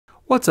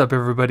What's up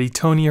everybody,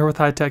 Tony here with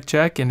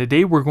HighTechCheck, and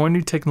today we're going to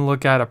be taking a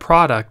look at a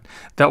product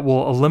that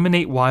will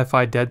eliminate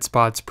Wi-Fi dead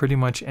spots pretty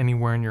much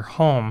anywhere in your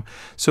home.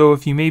 So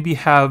if you maybe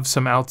have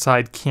some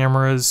outside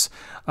cameras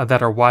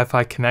that are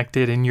Wi-Fi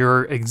connected and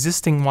your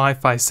existing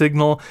Wi-Fi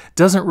signal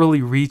doesn't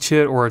really reach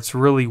it or it's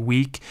really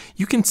weak,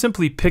 you can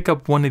simply pick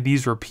up one of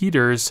these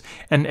repeaters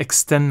and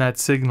extend that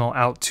signal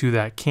out to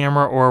that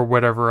camera or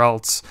whatever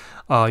else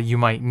you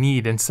might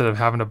need instead of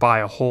having to buy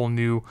a whole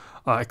new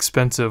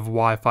expensive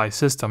Wi-Fi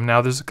system.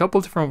 Now there's a couple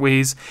different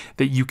ways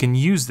that you can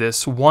use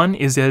this. One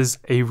is as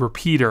a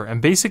repeater,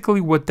 and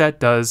basically what that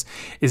does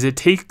is it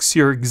takes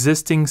your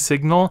existing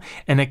signal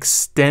and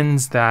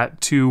extends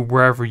that to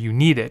wherever you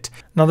need it.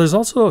 Now there's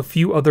also a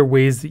few other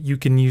ways that you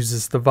can use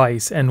this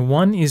device, and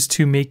one is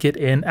to make it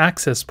an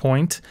access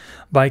point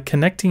by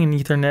connecting an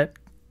Ethernet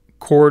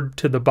cord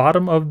to the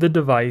bottom of the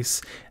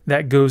device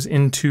that goes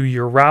into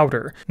your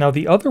router. Now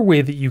the other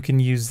way that you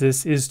can use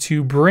this is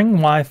to bring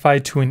Wi-Fi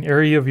to an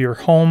area of your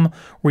home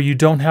where you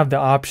don't have the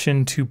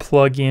option to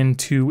plug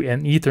into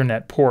an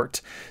Ethernet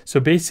port.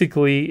 So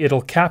basically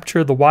it'll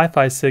capture the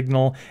Wi-Fi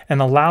signal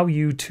and allow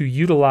you to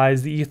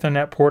utilize the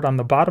Ethernet port on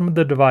the bottom of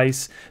the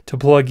device to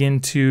plug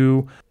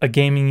into a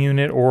gaming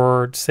unit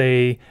or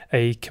say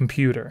a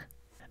computer.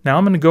 Now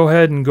I'm going to go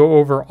ahead and go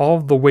over all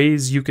of the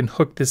ways you can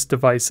hook this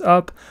device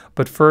up,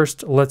 but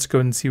first let's go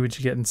and see what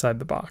you get inside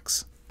the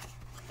box.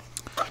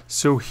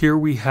 So here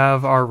we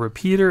have our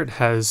repeater. It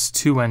has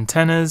two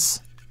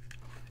antennas.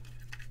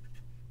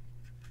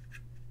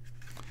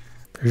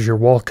 There's your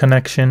wall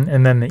connection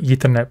and then the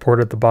Ethernet port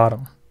at the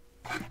bottom.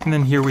 And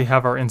then here we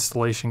have our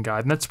installation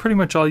guide, and that's pretty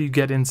much all you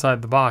get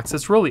inside the box.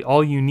 That's really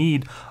all you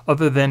need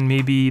other than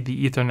maybe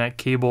the Ethernet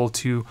cable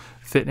to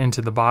fit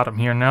into the bottom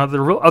here. Now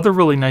the other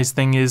really nice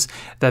thing is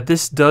that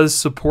this does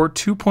support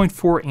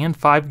 2.4 and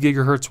 5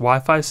 gigahertz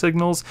Wi-Fi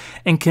signals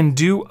and can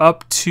do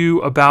up to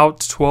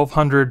about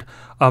 1200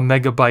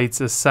 megabytes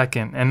a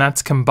second, and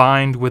that's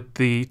combined with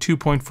the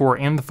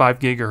 2.4 and the 5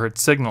 gigahertz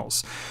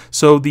signals.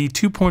 So the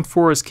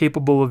 2.4 is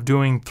capable of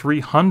doing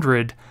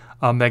 300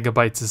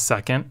 megabytes a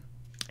second,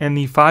 and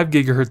the 5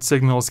 gigahertz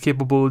signal is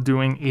capable of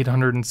doing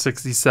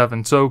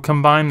 867. So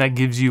combined, that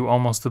gives you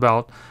almost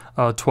about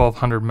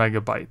 1200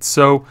 megabytes.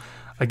 So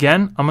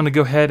again, I'm going to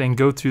go ahead and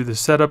go through the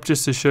setup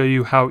just to show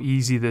you how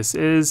easy this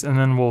is, and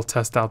then we'll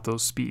test out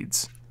those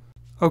speeds.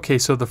 Okay,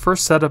 so the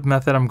first setup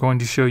method I'm going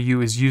to show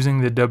you is using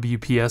the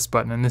WPS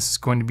button, and this is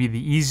going to be the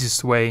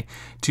easiest way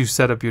to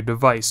set up your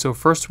device. So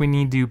first we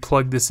need to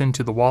plug this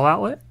into the wall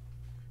outlet.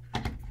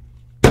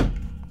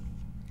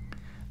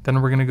 Then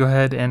we're going to go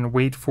ahead and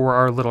wait for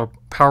our little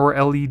power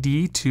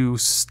LED to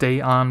stay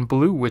on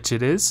blue, which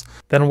it is.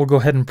 Then we'll go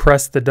ahead and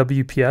press the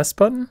WPS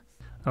button.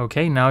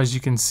 Okay, now as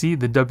you can see,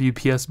 the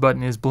WPS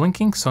button is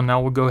blinking, so now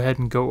we'll go ahead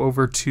and go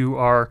over to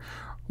our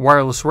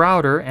wireless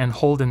router and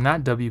hold in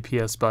that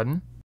WPS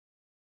button.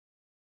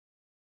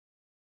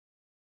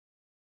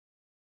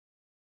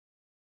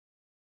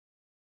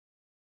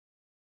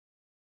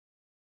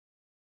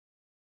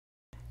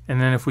 And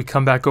then if we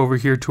come back over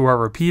here to our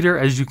repeater,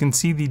 as you can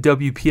see, the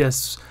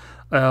WPS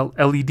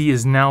LED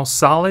is now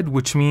solid,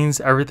 which means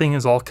everything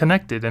is all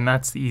connected, and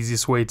that's the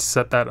easiest way to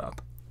set that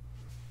up.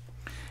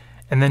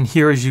 And then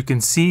here, as you can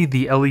see,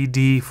 the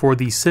LED for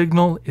the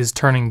signal is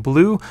turning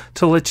blue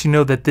to let you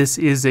know that this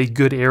is a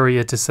good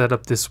area to set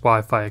up this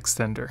Wi-Fi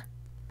extender.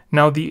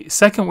 Now the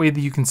second way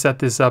that you can set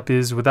this up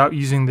is without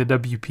using the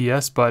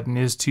WPS button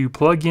is to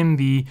plug in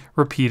the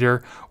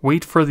repeater,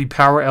 wait for the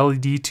power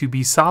LED to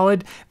be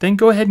solid, then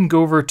go ahead and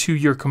go over to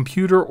your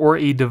computer or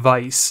a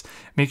device.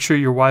 Make sure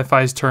your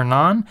Wi-Fi is turned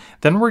on.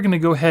 Then we're going to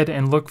go ahead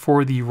and look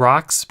for the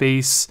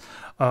RockSpace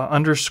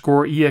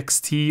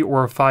 _EXT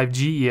or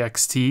 5G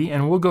EXT,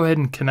 and we'll go ahead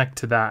and connect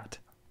to that.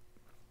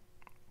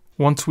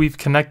 Once we've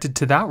connected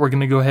to that, we're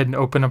going to go ahead and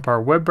open up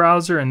our web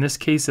browser. In this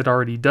case, it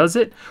already does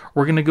it.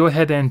 We're going to go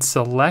ahead and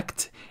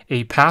select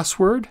a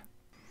password.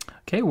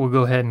 Okay, we'll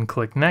go ahead and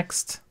click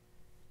Next.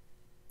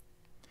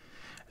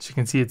 As you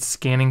can see, it's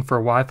scanning for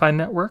Wi-Fi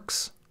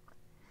networks.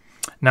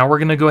 Now we're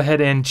going to go ahead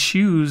and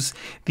choose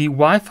the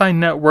Wi-Fi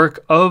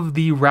network of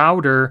the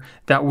router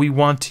that we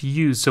want to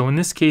use. So in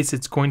this case,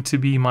 it's going to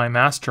be my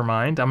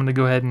Mastermind. I'm going to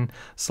go ahead and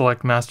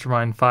select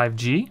Mastermind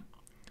 5G.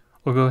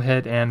 We'll go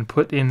ahead and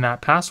put in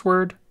that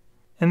password.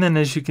 And then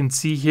as you can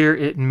see here,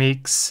 it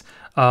makes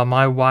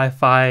my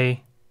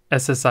Wi-Fi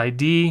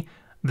SSID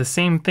the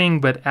same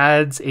thing, but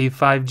adds a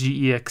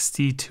 5G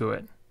EXT to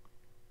it.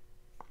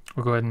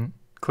 We'll go ahead and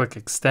click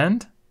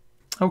Extend.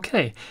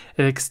 Okay,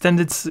 it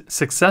extended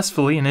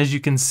successfully, and as you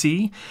can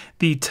see,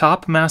 the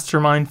top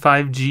Mastermind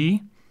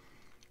 5G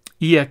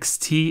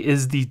EXT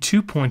is the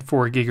 2.4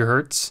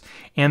 gigahertz,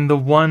 and the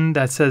one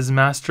that says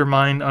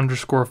Mastermind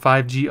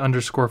 _5G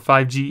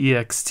 _5G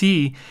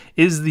EXT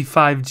is the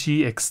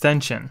 5G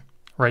extension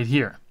right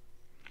here.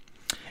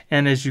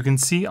 And as you can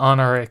see on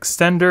our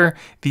extender,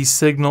 the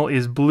signal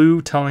is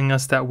blue, telling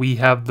us that we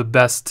have the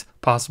best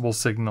possible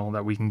signal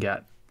that we can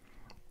get.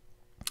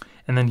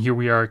 And then here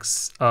we are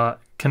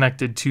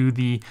connected to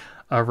the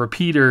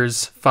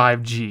repeaters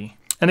 5G.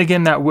 And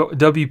again, that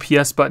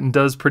WPS button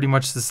does pretty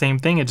much the same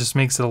thing. It just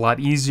makes it a lot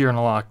easier and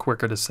a lot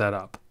quicker to set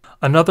up.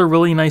 Another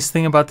really nice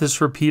thing about this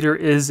repeater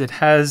is it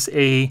has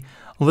a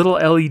little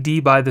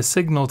LED by the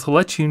signal to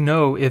let you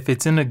know if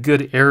it's in a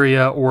good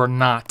area or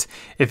not.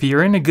 If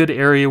you're in a good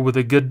area with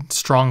a good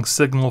strong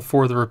signal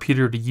for the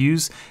repeater to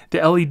use, the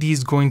LED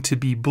is going to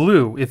be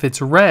blue. If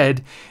it's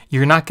red,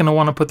 you're not going to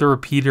want to put the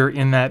repeater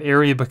in that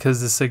area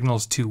because the signal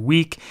is too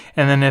weak.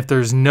 And then if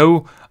there's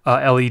no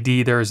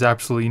LED, there is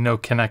absolutely no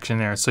connection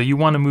there. So you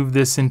want to move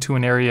this into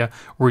an area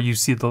where you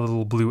see the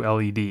little blue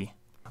LED.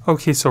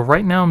 Okay, so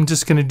right now I'm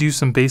just going to do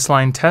some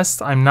baseline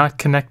tests. I'm not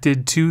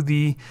connected to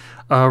the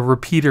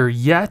repeater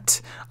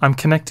yet. I'm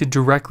connected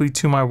directly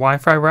to my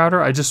Wi-Fi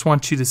router. I just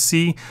want you to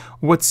see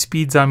what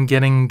speeds I'm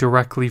getting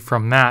directly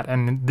from that.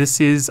 And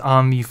this is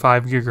on the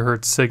 5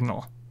 gigahertz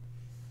signal.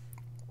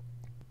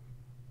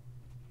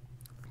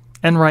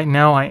 And right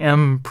now I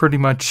am pretty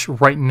much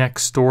right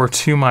next door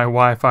to my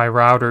Wi-Fi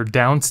router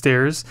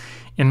downstairs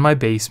in my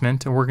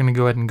basement. And we're going to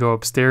go ahead and go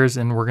upstairs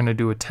and we're going to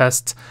do a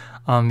test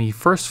on the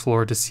first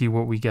floor to see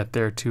what we get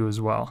there too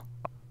as well.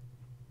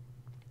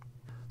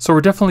 So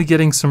we're definitely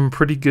getting some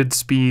pretty good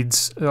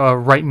speeds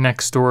right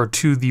next door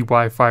to the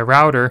Wi-Fi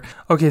router.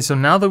 Okay, so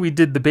now that we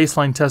did the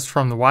baseline test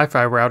from the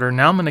Wi-Fi router,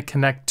 now I'm going to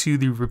connect to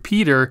the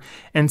repeater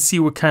and see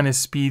what kind of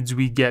speeds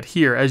we get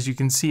here. As you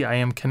can see, I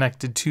am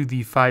connected to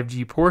the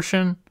 5G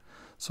portion.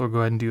 So we'll go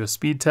ahead and do a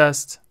speed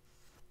test.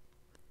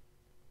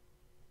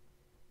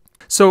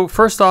 So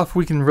first off,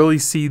 we can really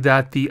see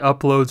that the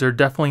uploads are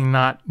definitely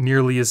not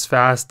nearly as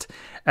fast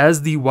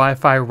as the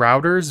Wi-Fi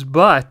routers,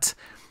 but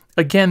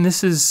again,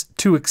 this is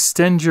to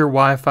extend your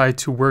Wi-Fi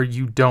to where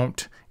you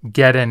don't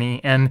get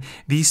any, and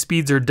these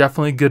speeds are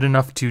definitely good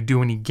enough to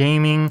do any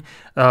gaming,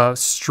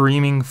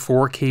 streaming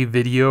 4K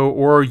video,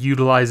 or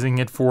utilizing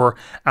it for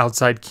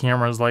outside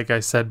cameras like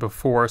I said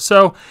before.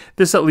 So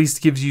this at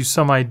least gives you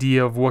some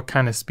idea of what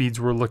kind of speeds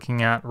we're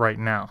looking at right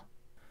now.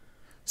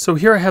 So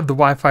here I have the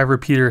Wi-Fi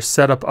repeater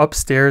set up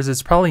upstairs.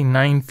 It's probably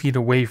 9 feet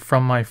away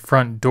from my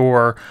front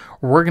door.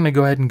 We're going to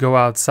go ahead and go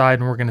outside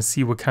and we're going to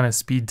see what kind of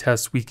speed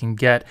tests we can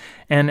get.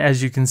 And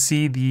as you can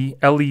see, the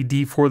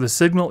LED for the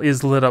signal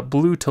is lit up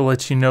blue to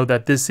let you know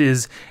that this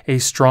is a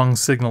strong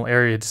signal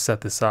area to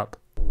set this up.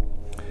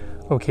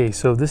 Okay,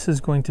 so this is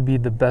going to be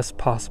the best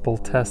possible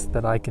test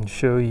that I can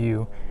show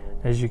you.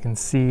 As you can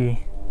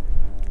see,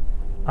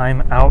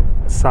 I'm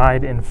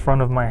outside in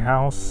front of my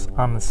house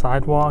on the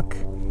sidewalk,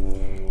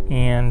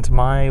 and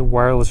my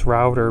wireless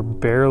router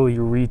barely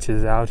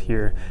reaches out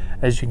here.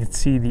 As you can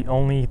see, the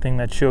only thing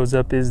that shows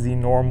up is the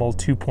normal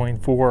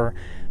 2.4.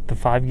 The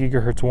 5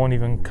 gigahertz won't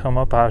even come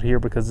up out here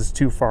because it's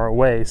too far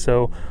away.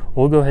 So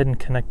we'll go ahead and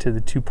connect to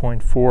the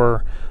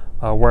 2.4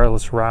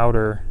 wireless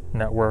router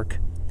network.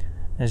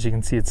 As you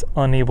can see, it's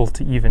unable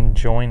to even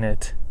join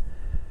it.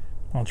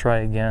 I'll try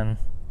again.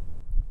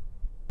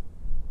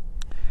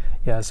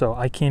 Yeah, so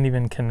I can't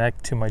even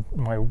connect to my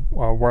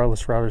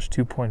wireless router's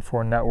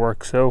 2.4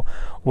 network. So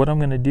what I'm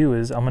going to do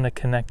is I'm going to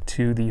connect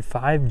to the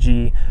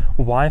 5G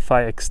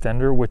Wi-Fi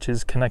extender, which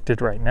is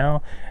connected right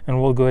now,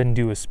 and we'll go ahead and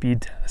do a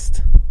speed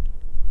test.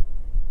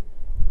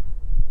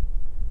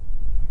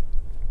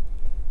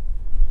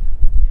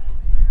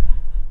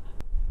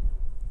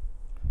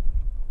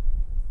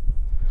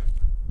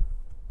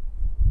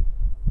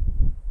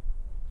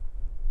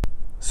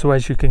 So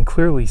as you can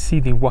clearly see,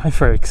 the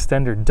Wi-Fi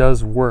extender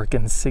does work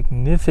and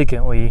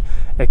significantly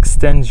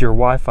extends your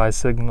Wi-Fi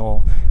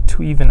signal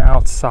to even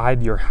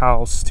outside your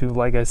house. To,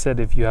 like I said,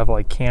 if you have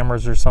like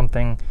cameras or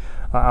something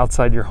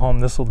outside your home,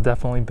 this will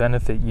definitely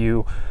benefit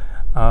you.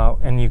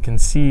 And you can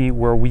see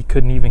where we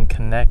couldn't even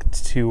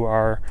connect to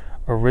our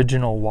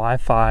original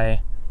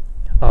Wi-Fi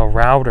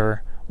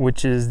router,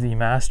 which is the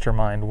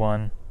Mastermind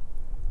one,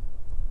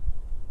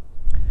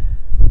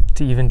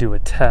 to even do a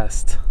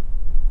test.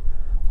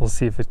 We'll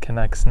see if it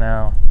connects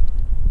now.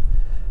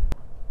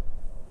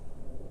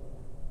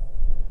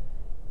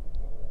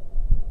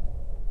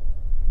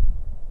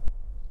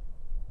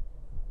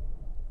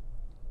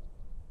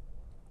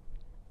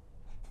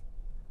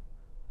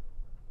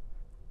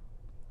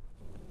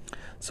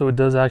 So it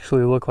does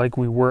actually look like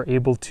we were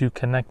able to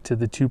connect to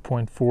the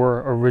 2.4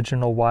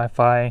 original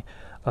Wi-Fi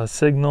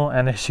signal,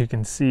 and as you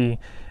can see,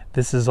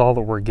 this is all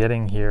that we're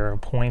getting here,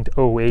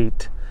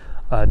 0.08.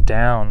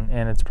 Down,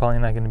 and it's probably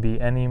not going to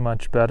be any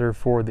much better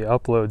for the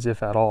uploads,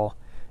 if at all.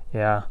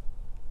 Yeah,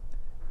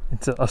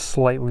 it's a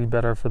slightly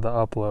better for the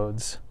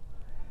uploads.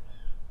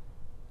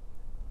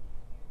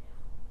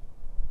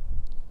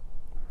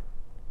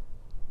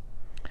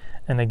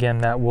 And again,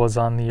 that was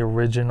on the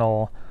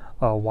original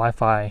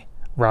Wi-Fi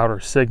router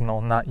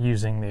signal, not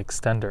using the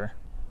extender.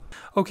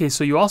 Okay,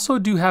 so you also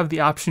do have the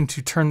option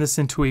to turn this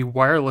into a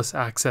wireless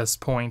access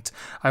point.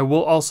 I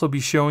will also be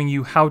showing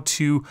you how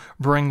to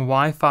bring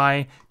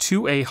Wi-Fi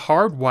to a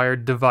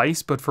hardwired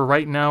device, but for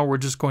right now, we're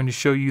just going to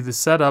show you the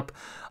setup,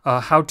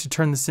 how to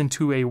turn this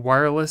into a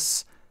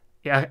wireless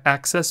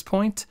access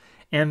point.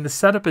 And the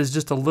setup is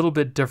just a little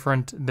bit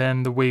different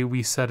than the way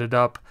we set it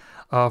up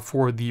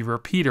for the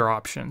repeater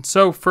option.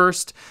 So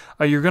first,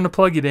 you're going to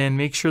plug it in,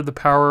 make sure the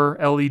power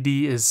LED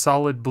is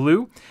solid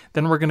blue.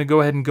 Then we're going to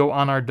go ahead and go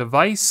on our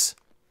device.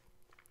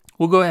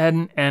 We'll go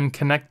ahead and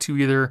connect to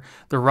either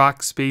the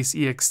Rock Space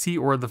EXT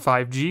or the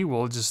 5G.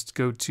 We'll just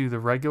go to the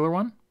regular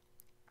one.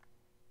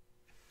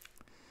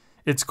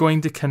 It's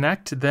going to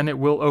connect, then it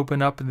will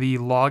open up the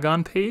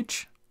logon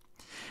page.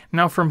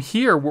 Now from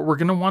here, what we're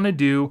going to want to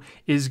do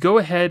is go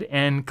ahead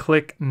and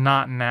click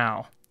Not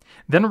Now.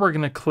 Then we're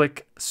going to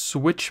click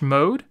Switch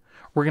Mode.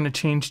 We're going to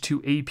change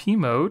to AP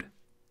mode.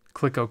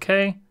 Click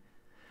OK.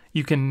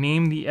 You can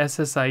name the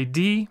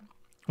SSID,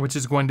 which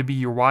is going to be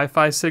your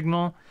Wi-Fi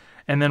signal.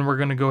 And then we're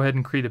going to go ahead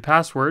and create a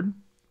password.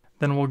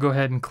 Then we'll go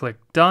ahead and click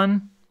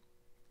Done.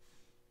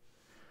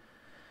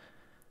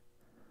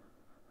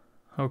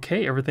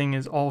 Okay, everything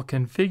is all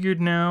configured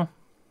now.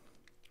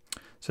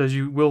 So as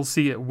you will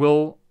see, it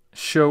will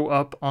show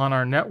up on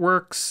our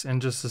networks in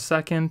just a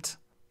second.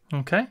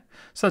 Okay,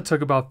 so that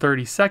took about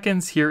 30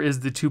 seconds. Here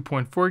is the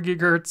 2.4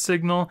 gigahertz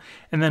signal,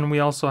 and then we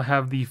also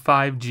have the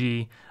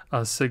 5G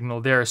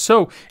signal there.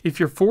 So if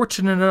you're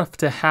fortunate enough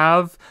to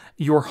have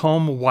your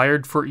home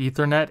wired for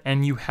Ethernet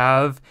and you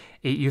have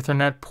a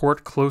Ethernet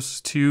port close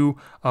to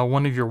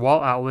one of your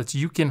wall outlets,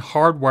 you can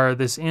hardwire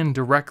this in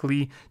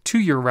directly to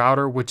your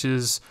router, which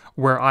is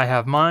where I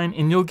have mine,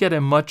 and you'll get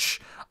a much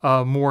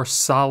more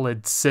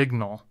solid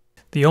signal.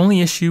 The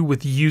only issue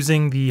with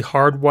using the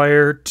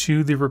hardwire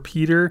to the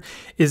repeater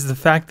is the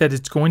fact that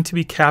it's going to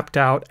be capped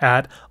out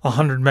at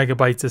 100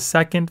 megabytes a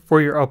second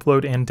for your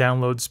upload and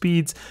download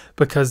speeds,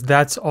 because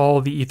that's all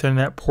the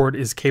Ethernet port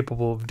is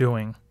capable of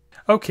doing.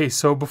 Okay,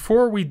 so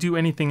before we do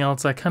anything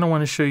else, I kind of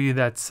want to show you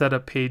that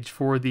setup page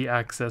for the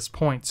access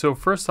point. So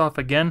first off,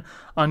 again,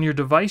 on your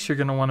device, you're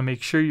going to want to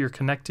make sure you're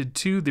connected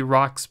to the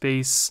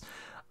RockSpace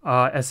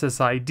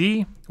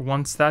SSID.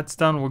 Once that's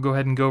done, we'll go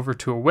ahead and go over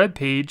to a web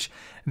page.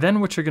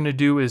 Then what you're going to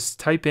do is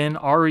type in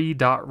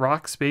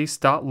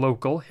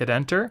re.rockspace.local, hit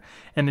enter,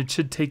 and it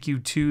should take you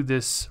to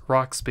this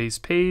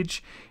RockSpace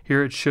page.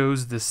 Here it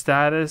shows the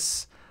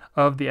status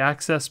of the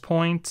access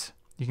point.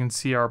 You can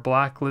see our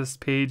blacklist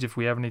page if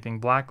we have anything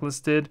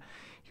blacklisted.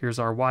 Here's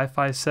our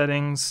Wi-Fi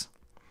settings.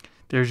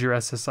 There's your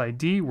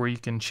SSID where you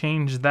can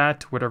change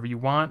that to whatever you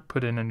want,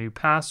 put in a new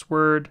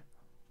password.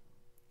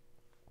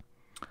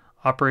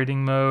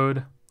 Operating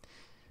mode.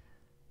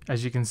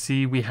 As you can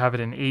see, we have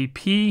it in AP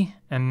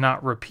and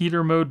not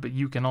repeater mode, but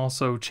you can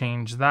also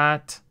change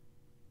that.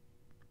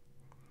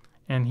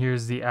 And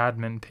here's the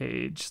admin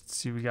page. Let's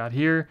see what we got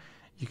here.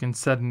 You can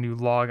set a new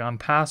logon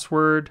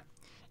password.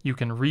 You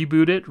can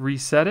reboot it,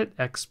 reset it,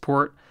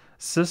 export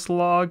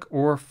syslog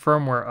or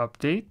firmware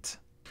update.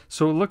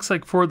 So it looks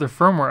like for the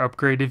firmware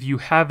upgrade, if you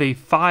have a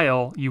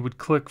file, you would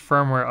click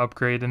firmware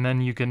upgrade, and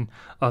then you can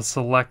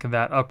select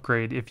that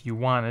upgrade if you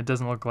want. It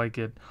doesn't look like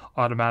it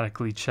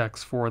automatically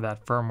checks for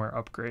that firmware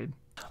upgrade.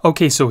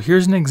 Okay, so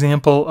here's an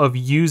example of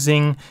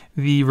using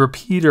the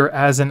repeater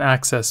as an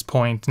access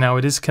point. Now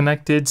it is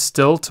connected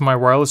still to my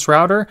wireless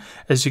router.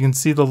 As you can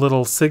see, the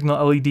little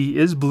signal LED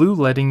is blue,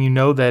 letting you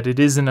know that it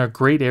is in a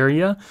great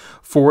area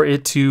for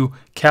it to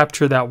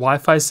capture that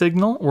Wi-Fi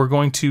signal. We're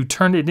going to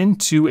turn it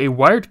into a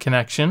wired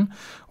connection.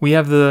 We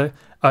have the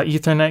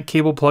Ethernet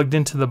cable plugged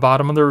into the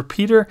bottom of the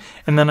repeater,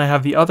 and then I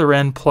have the other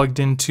end plugged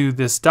into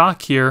this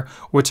dock here,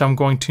 which I'm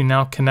going to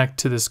now connect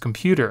to this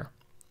computer.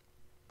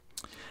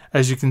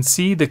 As you can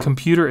see, the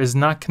computer is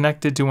not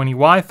connected to any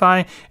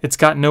Wi-Fi. It's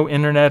got no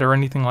internet or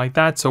anything like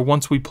that. So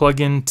once we plug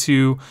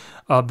into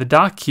the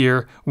dock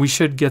here, we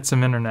should get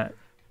some internet.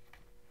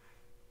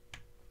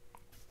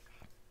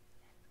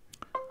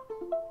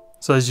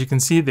 So as you can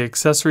see, the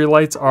accessory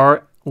lights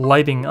are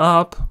lighting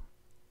up.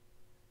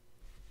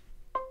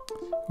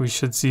 We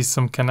should see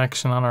some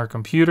connection on our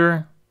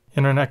computer.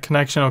 Internet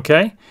connection,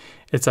 okay.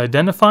 It's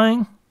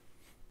identifying.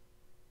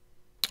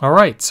 All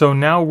right, so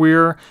now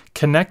we're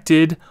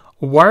connected,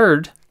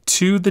 wired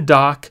to the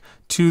dock,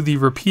 to the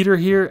repeater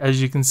here.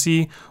 As you can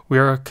see, we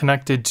are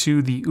connected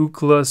to the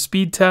Ookla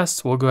speed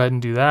test. We'll go ahead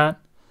and do that.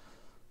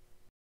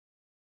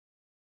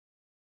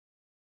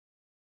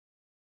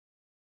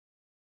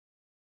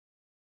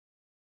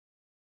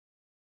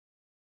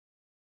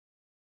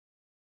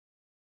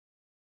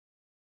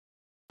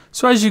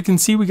 So as you can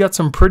see, we got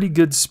some pretty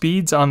good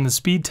speeds on the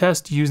speed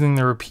test using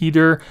the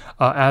repeater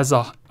as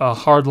a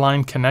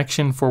hardline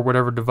connection for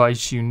whatever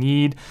device you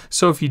need.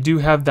 So if you do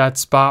have that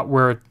spot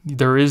where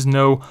there is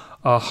no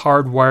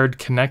hardwired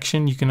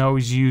connection, you can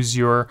always use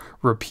your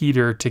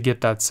repeater to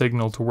get that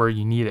signal to where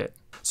you need it.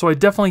 So I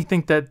definitely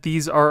think that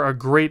these are a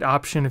great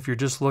option if you're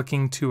just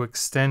looking to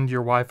extend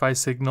your Wi-Fi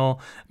signal,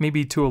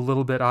 maybe to a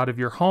little bit out of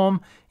your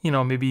home. You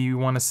know, maybe you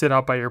want to sit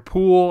out by your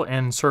pool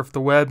and surf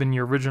the web and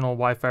your original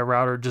Wi-Fi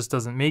router just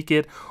doesn't make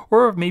it.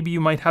 Or maybe you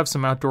might have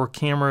some outdoor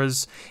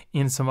cameras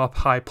in some up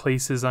high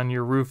places on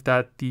your roof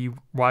that the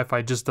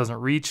Wi-Fi just doesn't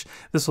reach.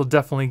 This will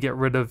definitely get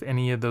rid of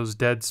any of those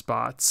dead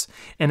spots.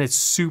 And it's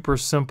super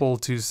simple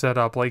to set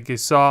up. Like you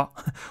saw,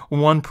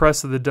 one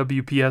press of the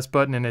WPS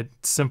button and it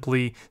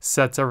simply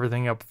sets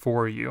everything up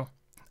for you.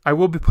 I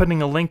will be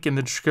putting a link in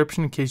the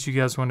description in case you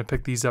guys want to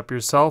pick these up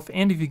yourself.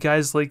 And if you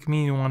guys like me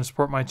and you want to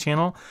support my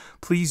channel,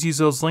 please use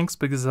those links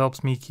because it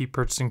helps me keep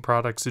purchasing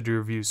products to do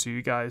reviews for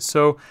you guys.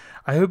 So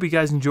I hope you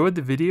guys enjoyed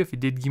the video. If you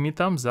did, give me a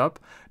thumbs up.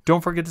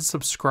 Don't forget to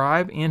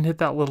subscribe and hit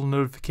that little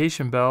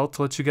notification bell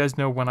to let you guys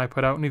know when I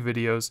put out new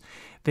videos.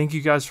 Thank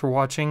you guys for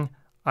watching.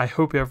 I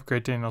hope you have a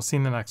great day and I'll see you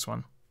in the next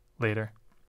one. Later.